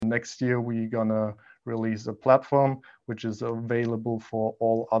next year we're gonna release a platform which is available for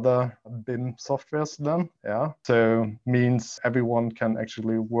all other BIM softwares then. Yeah. So means everyone can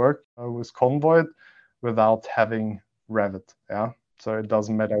actually work with Convoy without having Revit. Yeah. So it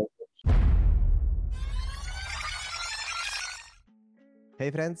doesn't matter.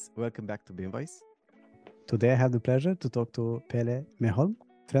 Hey friends, welcome back to BIMvoice. Today I have the pleasure to talk to Pelle Meholm,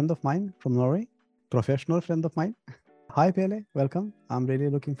 friend of mine from Norway, professional friend of mine. Hi Pelle, welcome. I'm really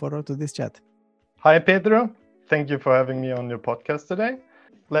looking forward to this chat. Hi Pedro, thank you for having me on your podcast today.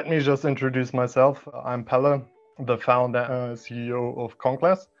 Let me just introduce myself. I'm Pelle, the founder and CEO of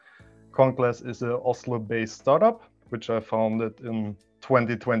Conclass. Conclass is an Oslo-based startup, which I founded in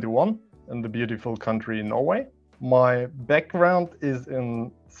 2021 in the beautiful country Norway. My background is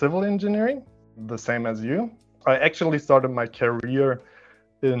in civil engineering, the same as you. I actually started my career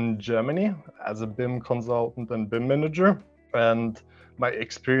in Germany as a BIM consultant and BIM manager. And my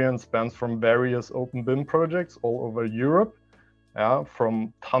experience spans from various open BIM projects all over Europe,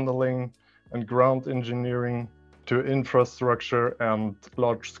 from tunneling and ground engineering to infrastructure and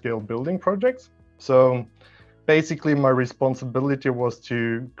large-scale building projects. So basically my responsibility was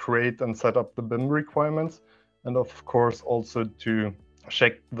to create and set up the BIM requirements, and of course also to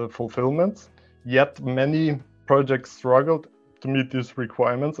check the fulfillment. Yet many projects struggled to meet these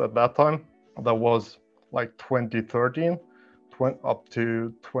requirements at that time. That was like 2013 up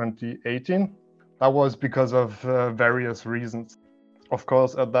to 2018. That was because of various reasons. Of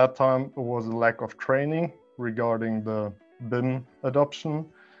course, at that time there was a lack of training regarding the BIM adoption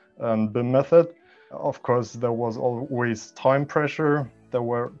and BIM method. Of course, there was always time pressure. There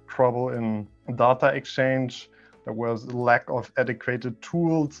were trouble in data exchange. There was lack of adequate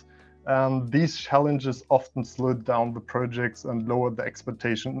tools. And these challenges often slowed down the projects and lowered the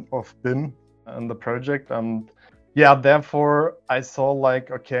expectation of BIM in the project. And yeah, therefore I saw like,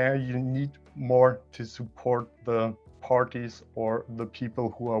 okay, you need more to support the parties or the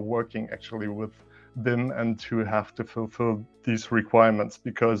people who are working actually with BIM and who have to fulfill these requirements,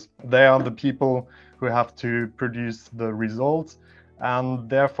 because they are the people who have to produce the results. And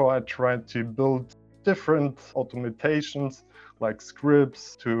therefore I tried to build different automatations like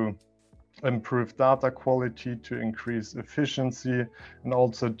scripts to improve data quality, to increase efficiency, and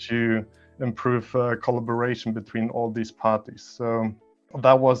also to improve collaboration between all these parties. So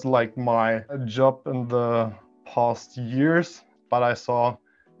that was like my job in the past years, but I saw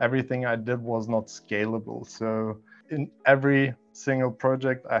everything I did was not scalable. So in every single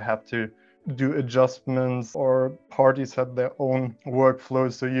project I had to do adjustments, or parties had their own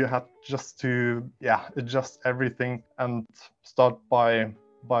workflows. So you had just to adjust everything and start by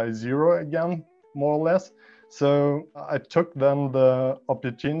zero again, more or less. So I took then the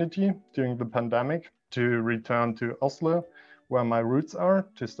opportunity during the pandemic to return to Oslo, where my roots are,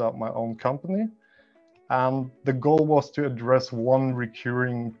 to start my own company. And the goal was to address one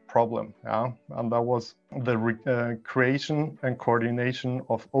recurring problem, and that was the creation and coordination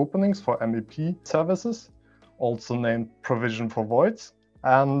of openings for MEP services, also named provision for voids.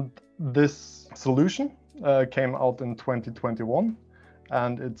 And this solution came out in 2021,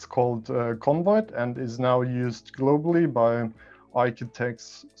 and it's called Convoy, and is now used globally by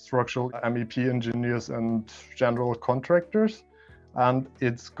architects, structural MEP engineers, and general contractors. And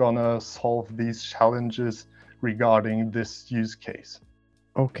it's gonna solve these challenges regarding this use case.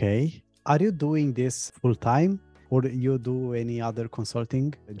 Okay. Are you doing this full time, or you do any other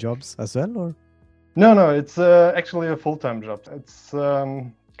consulting jobs as well, or? No, it's actually a full-time job. It's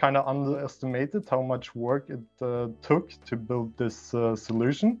kind of underestimated how much work it took to build this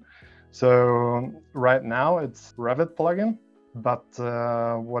solution. So right now it's Revit plugin, but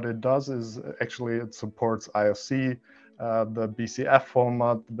what it does is actually it supports IFC, the BCF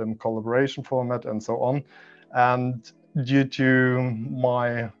format, the BIM collaboration format, and so on. And due to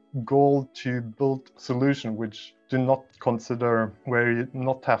my goal to build a solution which do not consider, where you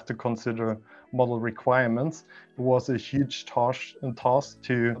not have to consider model requirements, it was a huge task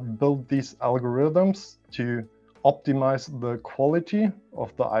to build these algorithms to optimize the quality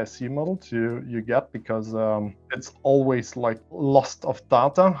of the IC model you get, because it's always like loss of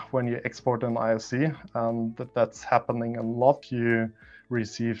data when you export an IC, and that's happening a lot. You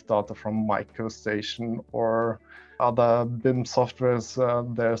receive data from MicroStation or other BIM softwares,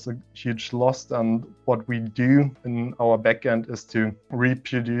 there's a huge loss. And what we do in our backend is to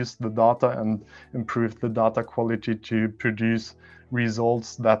reproduce the data and improve the data quality to produce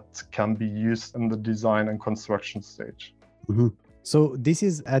results that can be used in the design and construction stage. Mm-hmm. So this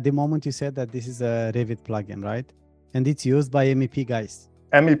is, at the moment you said that this is a Revit plugin, right? And it's used by MEP guys.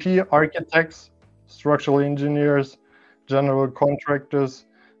 MEP architects, structural engineers, general contractors,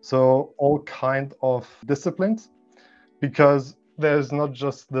 So all kind of disciplines, because there's not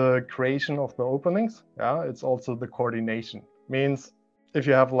just the creation of the openings, yeah, it's also the coordination. Means if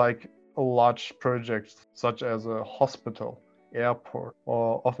you have like a large project such as a hospital, airport,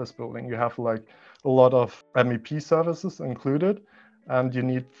 or office building, you have like a lot of MEP services included, and you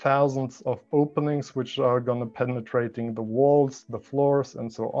need thousands of openings which are gonna penetrating the walls, the floors,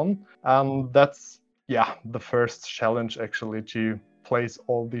 and so on. And that's, yeah, the first challenge actually, to place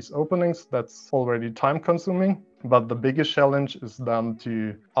all these openings. That's already time consuming. But the biggest challenge is then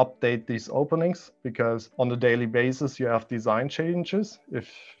to update these openings, because on a daily basis you have design changes.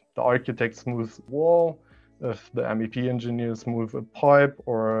 If the architects move a wall, if the MEP engineers move a pipe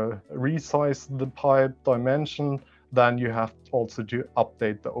or resize the pipe dimension, then you have also to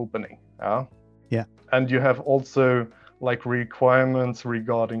update the opening. Yeah. And you have also like requirements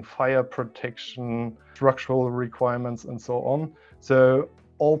regarding fire protection, structural requirements, and so on. So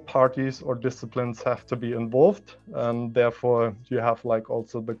all parties or disciplines have to be involved, and therefore you have like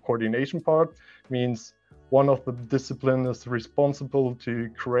also the coordination part. Means one of the discipline is responsible to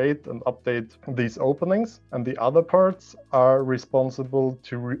create and update these openings, and the other parts are responsible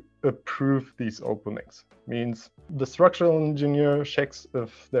to approve these openings. Means the structural engineer checks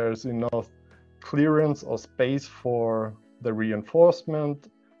if there's enough clearance or space for the reinforcement,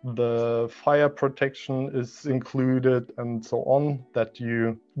 the fire protection is included, and so on, that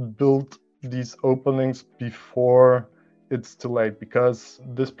you build these openings before it's too late, because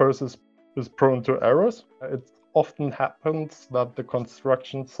this process is prone to errors. It often happens that the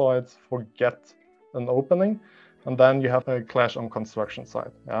construction sites forget an opening, and then you have a clash on construction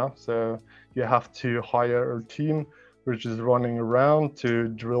site. So you have to hire a team which is running around to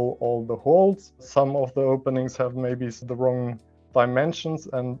drill all the holes. Some of the openings have maybe the wrong dimensions,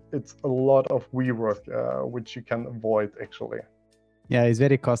 and it's a lot of rework, which you can avoid actually. Yeah, it's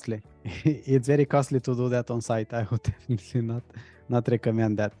very costly. It's very costly to do that on site. I would definitely not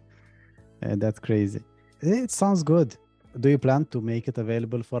recommend that. That's crazy. It sounds good. Do you plan to make it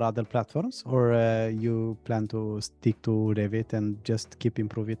available for other platforms, or you plan to stick to Revit and just keep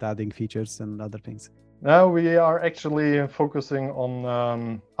improving it, adding features and other things? Now we are actually focusing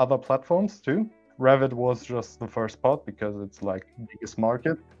on other platforms too. Revit was just the first part because it's like the biggest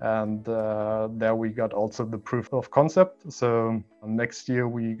market, and there we got also the proof of concept. So next year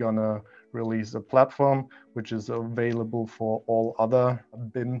we're gonna release a platform which is available for all other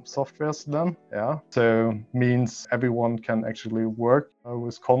BIM softwares then. So means everyone can actually work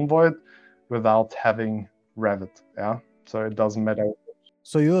with Convoy without having Revit. So it doesn't matter.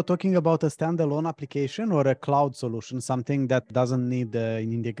 So you're talking about a standalone application or a cloud solution, something that doesn't need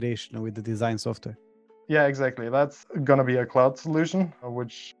an integration with the design software? Yeah, exactly. That's going to be a cloud solution,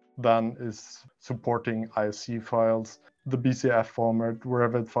 which then is supporting ISC files, the BCF format,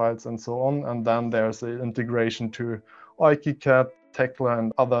 Revit files, and so on. And then there's an integration to ArchiCAD, Tekla,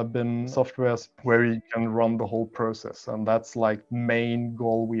 and other BIM softwares where you can run the whole process. And that's like main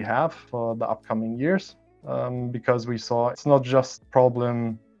goal we have for the upcoming years. Because we saw it's not just a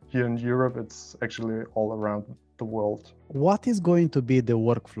problem here in Europe, it's actually all around the world. What is going to be the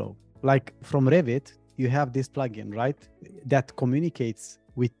workflow? Like from Revit, you have this plugin, right? That communicates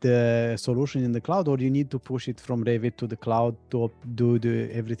with the solution in the cloud, or you need to push it from Revit to the cloud to do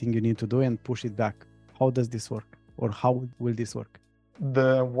everything you need to do and push it back. How does this work? Or how will this work?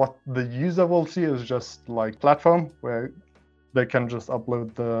 What the user will see is just like platform where they can just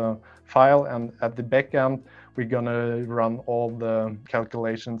upload the file, and at the back end, we're gonna run all the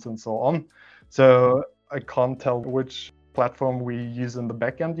calculations and so on. So I can't tell which platform we use in the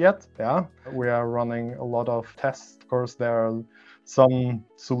back end yet. We are running a lot of tests. Of course, there are some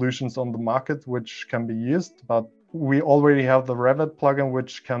solutions on the market which can be used, but we already have the Revit plugin,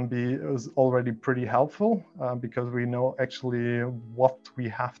 which is already pretty helpful because we know actually what we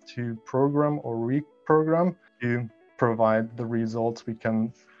have to program or reprogram to provide the results we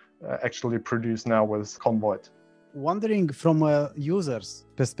can actually produce now with Convoy. Wondering from a user's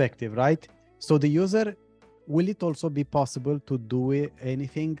perspective, right? So the user, will it also be possible to do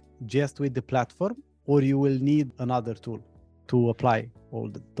anything just with the platform, or you will need another tool to apply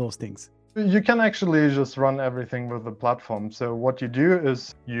all those things? You can actually just run everything with the platform. So what you do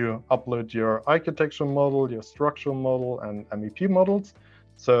is you upload your architecture model, your structural model, and MEP models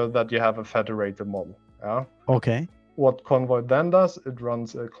so that you have a federated model. Okay. What Convoy then does, it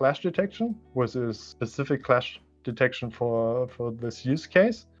runs a clash detection, which is specific clash detection for this use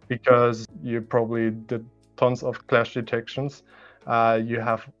case, because you probably did tons of clash detections. You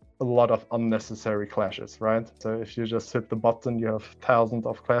have a lot of unnecessary clashes, right? So if you just hit the button, you have thousands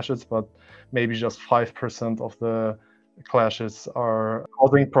of clashes, but maybe just 5% of the clashes are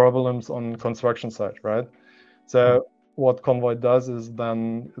causing problems on construction site, right? So what Convoy does is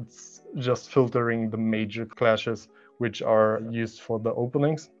then it's just filtering the major clashes which are used for the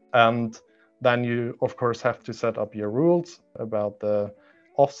openings. And then you, of course, have to set up your rules about the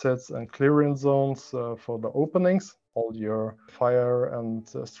offsets and clearance zones for the openings, all your fire and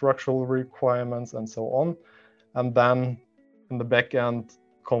structural requirements and so on. And then in the back end,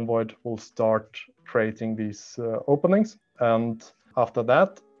 Convoy will start creating these openings. And after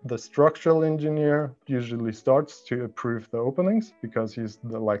that, the structural engineer usually starts to approve the openings because he's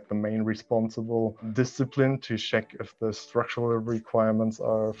the main responsible discipline to check if the structural requirements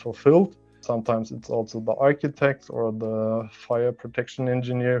are fulfilled. Sometimes it's also the architect or the fire protection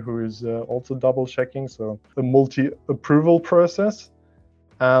engineer who is also double checking. So a multi-approval process.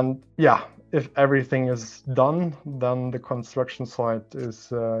 And yeah, if everything is done, then the construction site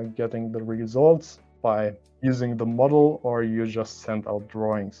is getting the results by using the model, or you just send out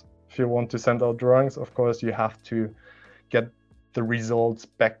drawings. If you want to send out drawings, of course, you have to get the results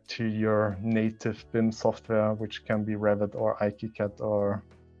back to your native BIM software, which can be Revit or ArchiCAD or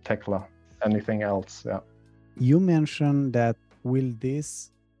Tekla, anything else. Yeah. You mentioned that will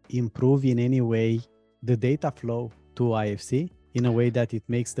this improve in any way the data flow to IFC in a way that it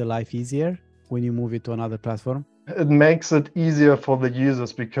makes the life easier when you move it to another platform? It makes it easier for the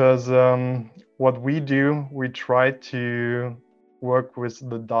users because what we do, we try to work with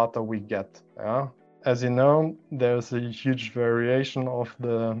the data we get. Yeah? As you know, there's a huge variation of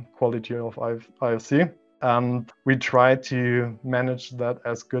the quality of IFC, and we try to manage that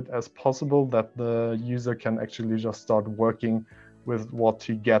as good as possible, that the user can actually just start working with what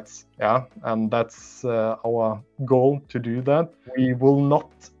he gets. Yeah, and that's our goal to do that. We will not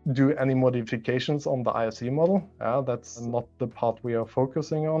do any modifications on the IFC model. Yeah, that's not the part we are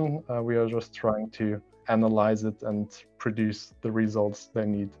focusing on. We are just trying to analyze it and produce the results they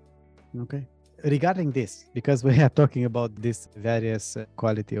need. Okay. Regarding this, because we are talking about this various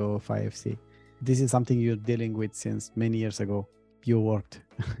quality of IFC, this is something you're dealing with since many years ago. You worked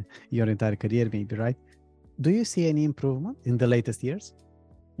your entire career, maybe, right? Do you see any improvement in the latest years?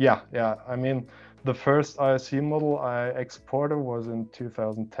 Yeah. I mean, the first IFC model I exported was in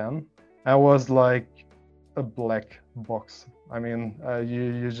 2010. I was like a black box. I mean,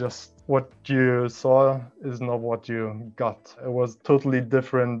 you just, what you saw is not what you got. It was totally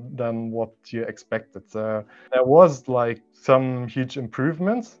different than what you expected. So there was like some huge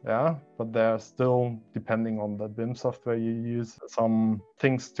improvements, yeah, but they're still, depending on the BIM software you use, some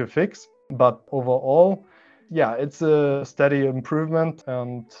things to fix. But overall, yeah, it's a steady improvement,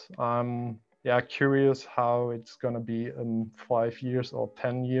 and I'm curious how it's going to be in 5 years or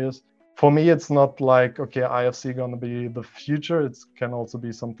 10 years. For me, it's not like, okay, IFC going to be the future. It can also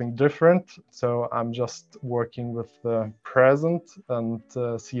be something different. So I'm just working with the present and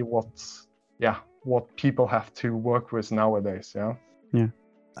see what people have to work with nowadays. Yeah.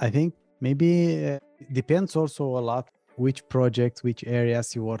 I think maybe depends also a lot which projects, which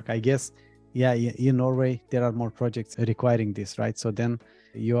areas you work. I guess, yeah, in Norway, there are more projects requiring this, right? So then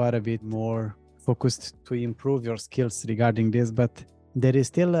you are a bit more focused to improve your skills regarding this, but there is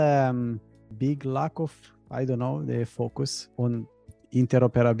still a big lack of, I don't know, the focus on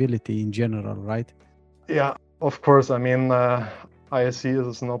interoperability in general, right? Yeah, of course. I mean, ISC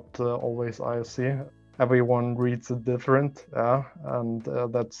is not always ISC. Everyone reads it different, yeah, and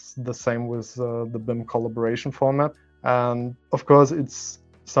that's the same with the BIM collaboration format. And of course, it's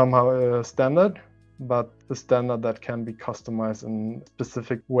somehow a standard, but a standard that can be customized in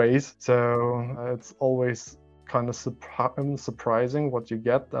specific ways. So it's always kind of surprising what you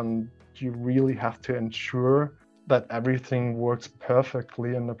get, and you really have to ensure that everything works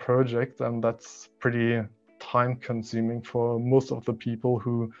perfectly in the project, and that's pretty time consuming for most of the people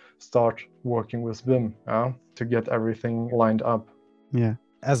who start working with BIM, to get everything lined up. Yeah,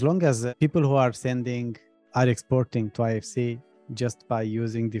 as long as people who are exporting to IFC just by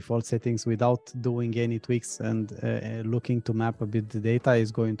using default settings without doing any tweaks and looking to map a bit the data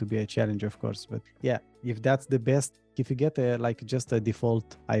is going to be a challenge, of course. But yeah, if that's the best, if you get just a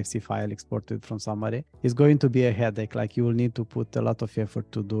default IFC file exported from somebody, it's going to be a headache. Like you will need to put a lot of effort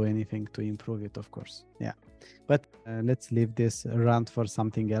to do anything to improve it, of course. Yeah, but let's leave this rant for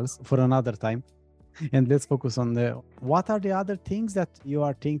something else for another time. And let's focus on what are the other things that you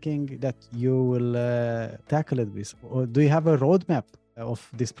are thinking that you will tackle it with? Or do you have a roadmap of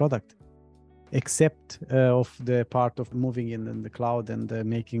this product, except of the part of moving in the cloud and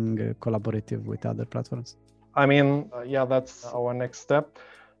making collaborative with other platforms? I mean, that's our next step,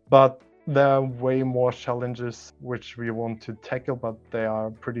 but there are way more challenges which we want to tackle, but they are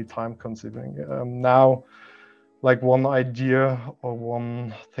pretty time consuming. Now, like one idea or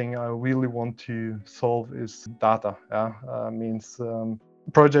one thing I really want to solve is data. Yeah, means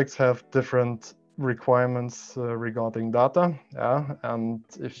projects have different requirements regarding data. Yeah, and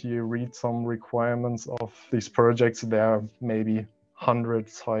if you read some requirements of these projects, they are maybe 100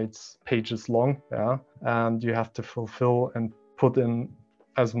 sites, pages long. Yeah, and you have to fulfill and put in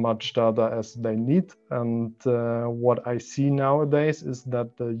as much data as they need. And what I see nowadays is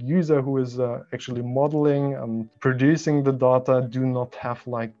that the user who is actually modeling and producing the data do not have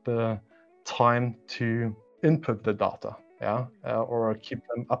like the time to input the data, yeah, or keep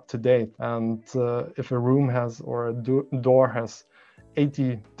them up to date. And if a room has or a door has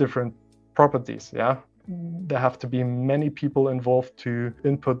 80 different properties, yeah, there have to be many people involved to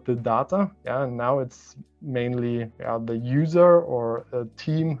input the data. Yeah, and now it's mainly the user or a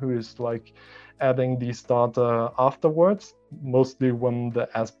team who is like adding these data afterwards, mostly when the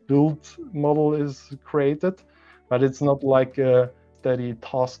as-built model is created. But it's not like a steady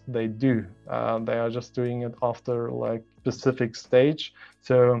task they do. They are just doing it after like specific stage.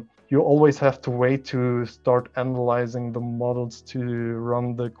 So you always have to wait to start analyzing the models to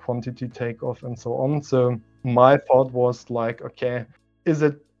run the quantity takeoff and so on. So my thought was like, okay, is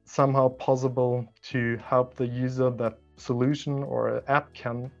it somehow possible to help the user that solution or an app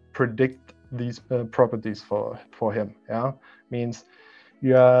can predict these properties for him? Yeah, means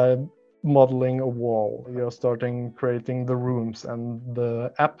you are modeling a wall, you're starting creating the rooms, and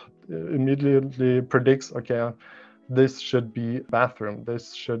the app immediately predicts, okay, this should be bathroom,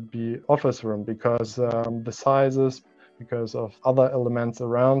 this should be office room, because the sizes, because of other elements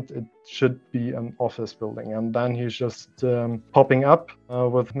around, it should be an office building. And then he's just popping up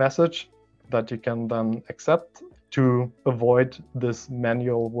with message that you can then accept to avoid this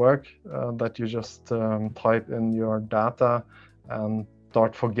manual work that you just type in your data and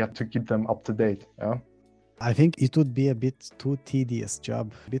forget to keep them up to date. Yeah. I think it would be a bit too tedious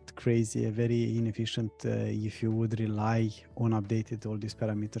job, a bit crazy, very inefficient if you would rely on updated all these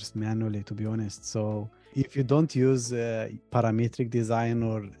parameters manually, to be honest. So if you don't use parametric design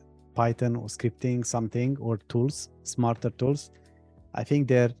or Python or scripting something or tools, smarter tools, I think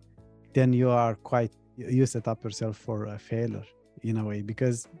then you set up yourself for a failure in a way,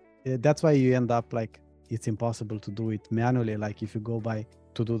 because that's why you end up like it's impossible to do it manually. Like if you go by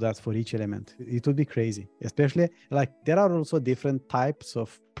to do that for each element, it would be crazy. Especially like there are also different types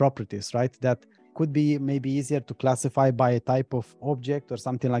of properties, right? That could be maybe easier to classify by a type of object or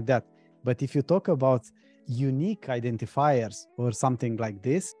something like that. But if you talk about unique identifiers or something like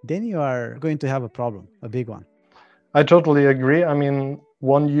this, then you are going to have a problem, a big one. I totally agree. I mean,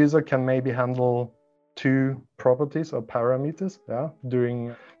 one user can maybe handle 2 properties or parameters, yeah,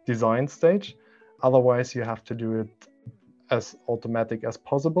 during design stage. Otherwise, you have to do it as automatic as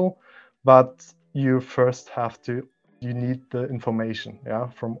possible. But you first you need the information, yeah,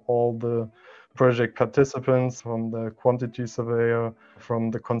 from all the project participants, from the quantity surveyor,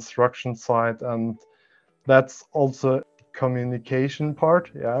 from the construction site. And that's also communication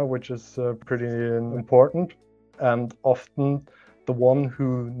part, yeah, which is pretty important. And often the one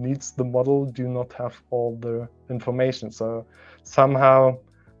who needs the model do not have all the information. So somehow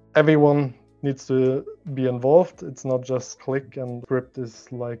everyone needs to be involved. It's not just click and script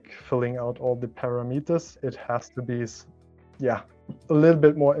is like filling out all the parameters. It has to be, yeah, a little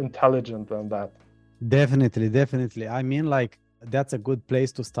bit more intelligent than that. Definitely. I mean, like, that's a good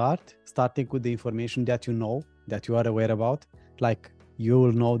place to start, starting with the information that you know, that you are aware about. Like, you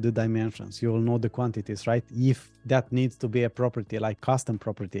will know the dimensions, you will know the quantities, right? If that needs to be a property, like custom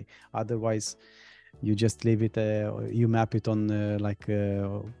property. Otherwise, you just leave it, you map it on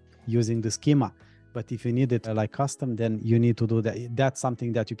using the schema. But if you need it like custom, then you need to do that. That's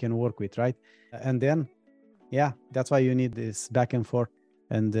something that you can work with, right? And then, yeah, that's why you need this back and forth,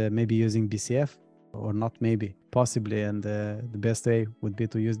 and maybe using BCF, or not maybe, possibly. And the best way would be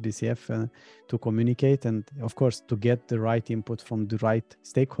to use BCF to communicate, and of course to get the right input from the right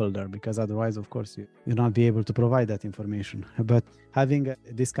stakeholder, because otherwise, of course, you'll not be able to provide that information. But having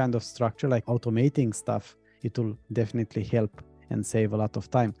this kind of structure, like automating stuff, it will definitely help and save a lot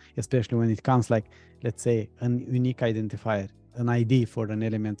of time, especially when it comes, like, let's say, an unique identifier, an ID for an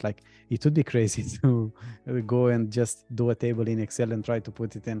element. Like, it would be crazy to go and just do a table in Excel and try to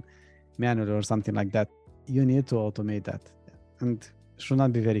put it in manually or something like that. You need to automate that, and should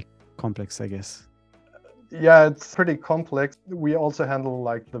not be very complex, I guess. Yeah, it's pretty complex. We also handle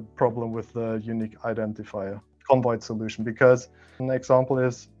like the problem with the unique identifier convoy solution, because an example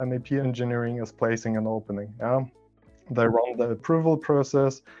is MEP engineering is placing an opening. Yeah, they run the approval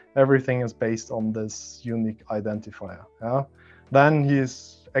process. Everything is based on this unique identifier. Yeah, then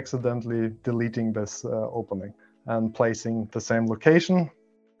he's accidentally deleting this opening. and placing the same location,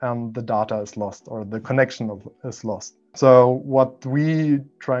 and the data is lost or the connection is lost. So what we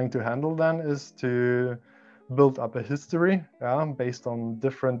trying to handle then is to build up a history based on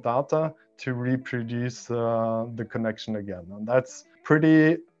different data to reproduce the connection again. And that's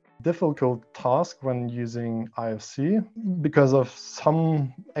pretty difficult task when using IFC because of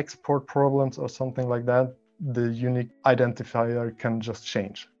some export problems or something like that. The unique identifier can just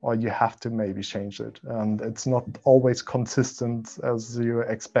change, or you have to maybe change it, and it's not always consistent as you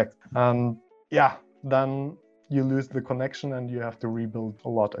expect. And then you lose the connection and you have to rebuild a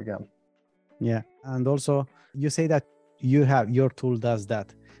lot again. Yeah, and also you say that your tool does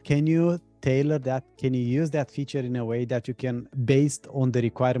that. Can you tailor that? Can you use that feature in a way that you can, based on the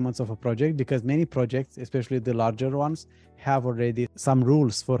requirements of a project? Because many projects, especially the larger ones, have already some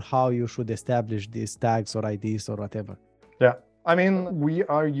rules for how you should establish these tags or IDs or whatever. Yeah, I mean, we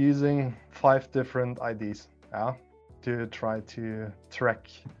are using 5 different IDs to try to track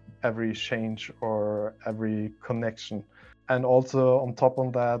every change or every connection. And also on top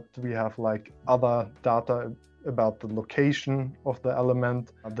of that, we have like other data about the location of the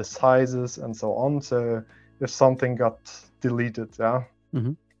element, the sizes, and so on. So if something got deleted,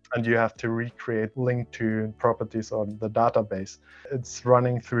 and you have to recreate link to properties on the database, it's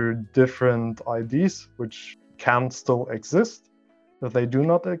running through different IDs, which can still exist. If they do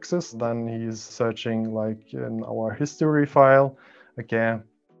not exist, then he's searching like in our history file. Okay,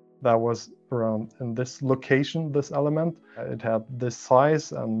 that was around in this location, this element. It had this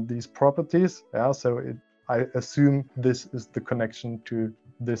size and these properties. So I assume this is the connection to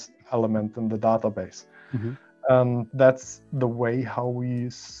this element in the database. And that's the way how we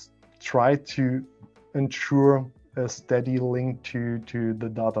try to ensure a steady link to the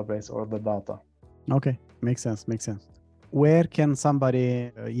database or the data. Okay, makes sense. Where can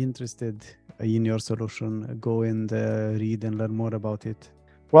somebody interested in your solution go and read and learn more about it?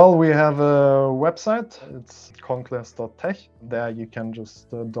 Well, we have a website. It's conclass.tech. There you can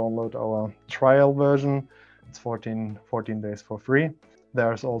just download our trial version. It's 14 days for free.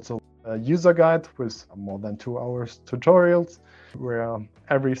 There's also a user guide with more than 2 hours tutorials where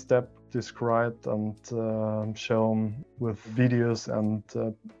every step described and shown with videos and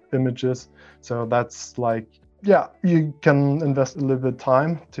images. So that's like, you can invest a little bit of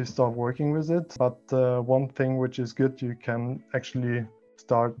time to start working with it. But one thing which is good, you can actually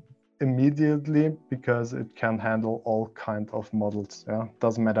start immediately because it can handle all kinds of models.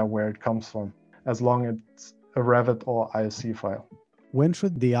 Doesn't matter where it comes from, as long as it's a Revit or ISC file. When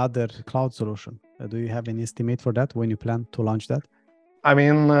should the other cloud solution? Do you have any estimate for that when you plan to launch that? I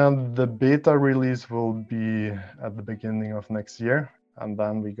mean, the beta release will be at the beginning of next year, and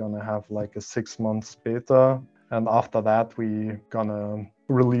then we're gonna have like a 6 months beta, and after that we're gonna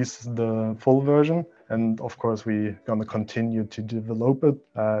release the full version. And of course we're gonna continue to develop it.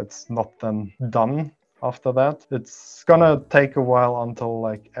 It's not then done after that. It's gonna take a while until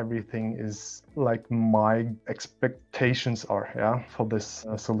like everything is like my expectations are for this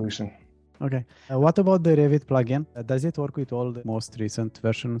solution. Okay. What about the Revit plugin? Does it work with all the most recent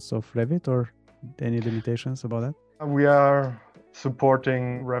versions of Revit, or any limitations about that? We are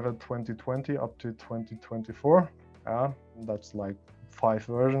supporting Revit 2020 up to 2024. That's like 5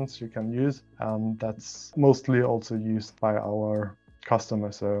 versions you can use, and that's mostly also used by our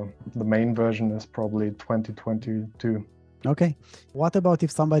customers. So the main version is probably 2022. Okay. What about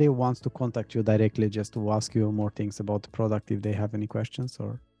if somebody wants to contact you directly just to ask you more things about the product, if they have any questions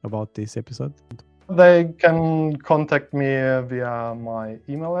or about this episode? They can contact me via my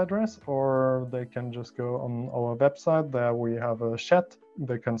email address, or they can just go on our website. There we have a chat.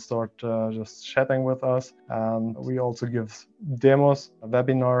 They can start just chatting with us, and we also give demos,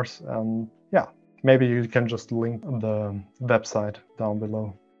 webinars, and maybe you can just link the website down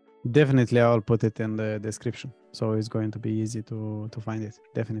below. Definitely, I'll put it in the description, so it's going to be easy to find it.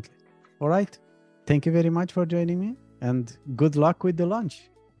 Definitely. All right. Thank you very much for joining me, and good luck with the launch.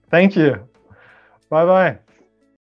 Thank you. Bye-bye.